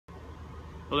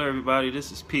Hello everybody,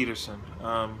 this is Peterson.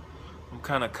 I'm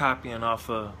kind of copying off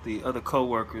of the other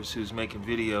co-workers who's making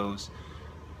videos,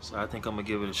 so I think I'm gonna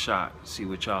give it a shot, see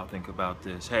what y'all think about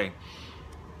this. Hey,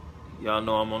 y'all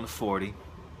know I'm on the 40.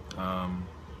 I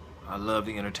love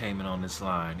the entertainment on this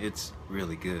line. It's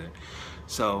really good.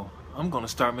 So I'm gonna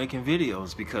start making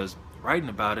videos because writing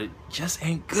about it just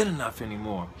ain't good enough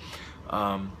anymore.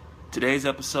 Today's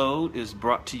episode is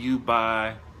brought to you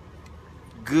by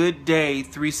Good Day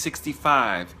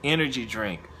 365 energy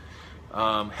drink,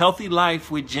 healthy life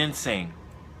with ginseng.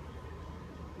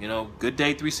 You know, Good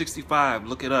Day 365,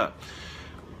 look it up.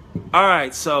 All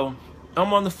right, so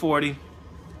I'm on the 40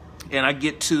 and I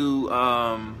get to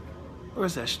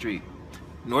where's that street?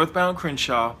 Northbound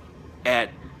Crenshaw at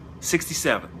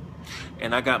 67.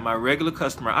 And I got my regular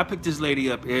customer. I pick this lady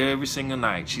up every single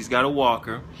night. She's got a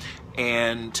walker,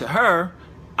 and to her,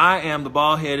 I am the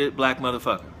bald-headed black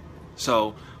motherfucker.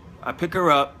 So I pick her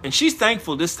up, and she's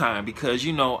thankful this time because,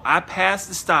 you know, I passed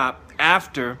the stop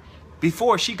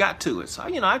before she got to it. So,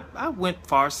 you know, I went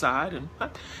far side, and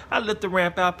I lit the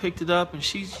ramp out, picked it up, and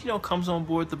she, you know, comes on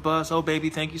board the bus. Oh, baby,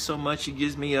 thank you so much. She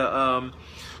gives me a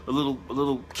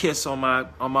little kiss on my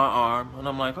arm, and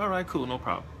I'm like, all right, cool, no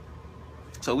problem.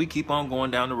 So we keep on going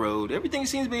down the road. Everything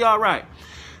seems to be all right.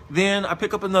 Then I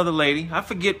pick up another lady. I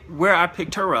forget where I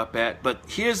picked her up at, but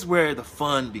here's where the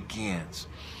fun begins.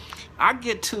 I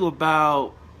get to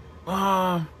about,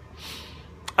 I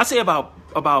say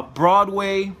about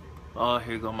Broadway. Oh,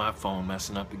 here go my phone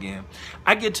messing up again.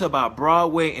 I get to about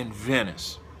Broadway and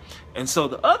Venice. And so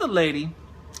the other lady,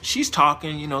 she's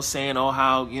talking, you know, saying, oh,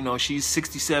 how, you know, she's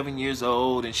 67 years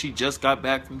old and she just got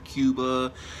back from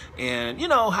Cuba, and, you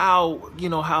know,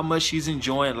 how much she's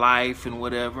enjoying life and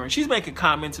whatever. And she's making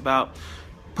comments about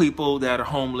people that are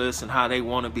homeless and how they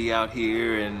want to be out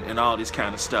here and all this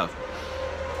kind of stuff.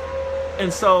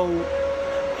 And so,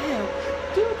 man,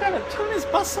 dude, gotta turn this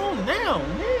bus on now,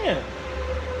 man.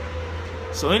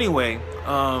 So anyway,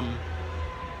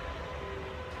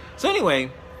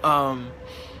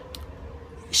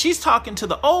 she's talking to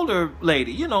the older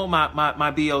lady, you know,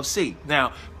 my BOC.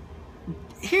 Now,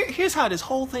 here's how this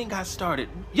whole thing got started.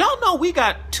 Y'all know we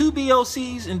got 2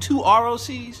 BOCs and 2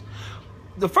 ROCs.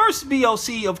 The first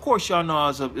BOC, of course, y'all know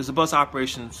is a bus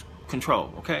operations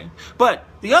control, okay? But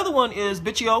the other one is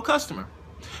bitchy old customer.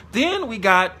 Then we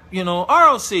got, you know,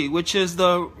 ROC, which is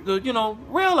the you know,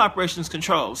 rail operations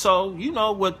control. So you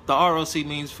know what the ROC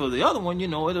means for the other one, you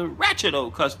know, it's a ratchet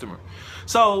old customer.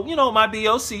 So, you know, my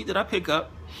BOC that I pick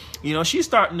up, you know, she's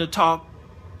starting to talk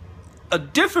a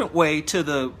different way to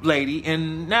the lady,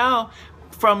 and now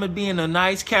from it being a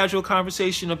nice casual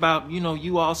conversation about, you know,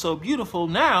 you all so beautiful,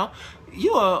 now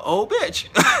you a old bitch.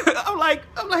 I'm like,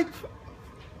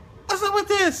 what's up with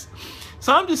this?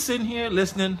 So I'm just sitting here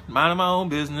listening, minding my own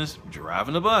business,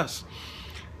 driving the bus.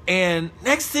 And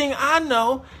next thing I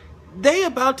know, they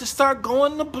about to start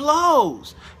going to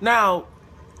blows. Now,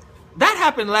 that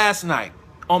happened last night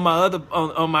on my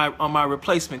on my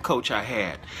replacement coach I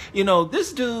had. You know,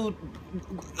 this dude,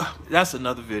 that's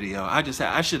another video.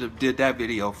 I should have did that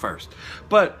video first.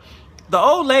 But the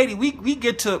old lady, we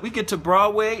get to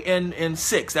Broadway and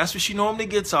 6. That's what she normally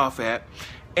gets off at.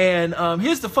 And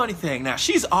here's the funny thing. Now,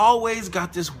 she's always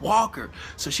got this walker,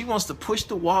 so she wants to push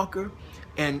the walker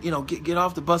and, you know, get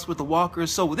off the bus with the walker.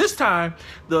 So this time,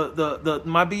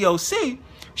 my BOC,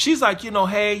 she's like, you know,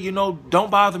 hey, you know,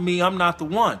 don't bother me, I'm not the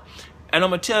one. And I'm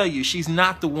gonna tell you, she's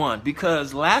not the one,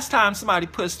 because last time somebody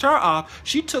pissed her off,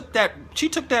 she took that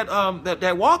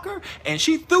walker and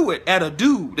she threw it at a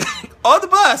dude on the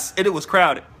bus, and it was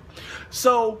crowded.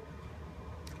 So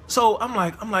I'm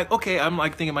like, okay, I'm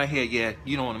like thinking in my head, yeah,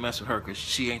 you don't want to mess with her because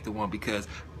she ain't the one, because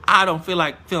I don't feel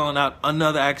like filling out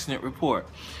another accident report.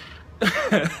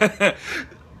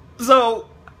 So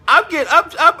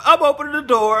I'm opening the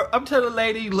door. I'm telling the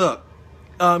lady, look,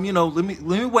 you know, let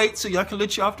me wait so y'all can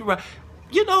let you off the ride.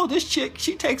 You know, this chick,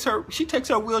 she takes her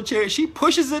wheelchair, she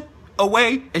pushes it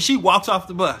away, and she walks off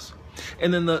the bus.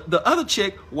 And then the other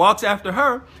chick walks after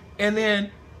her, and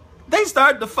then they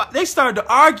started to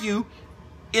argue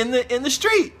in the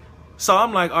street. So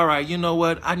I'm like, all right, you know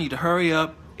what? I need to hurry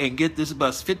up and get this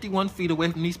bus 51 feet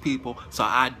away from these people so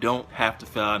I don't have to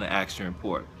fill out an accident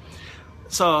report.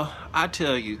 So I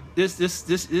tell you,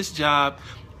 this job,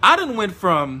 I done went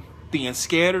from being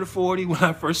scared of the 40 when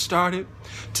I first started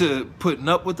to putting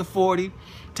up with the 40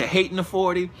 to hating the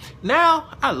 40. Now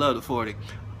I love the 40.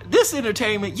 This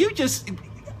entertainment,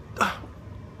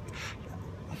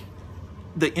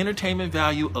 the entertainment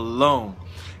value alone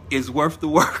is worth the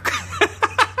work.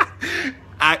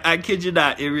 I kid you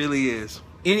not, it really is.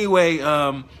 Anyway,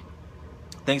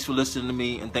 Thanks for listening to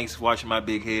me, and thanks for watching my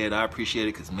big head. I appreciate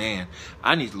it, because, man,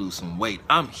 I need to lose some weight.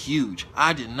 I'm huge.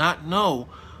 I did not know.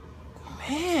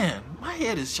 Man, my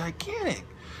head is gigantic.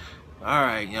 All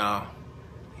right, y'all.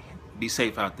 Be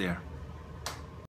safe out there.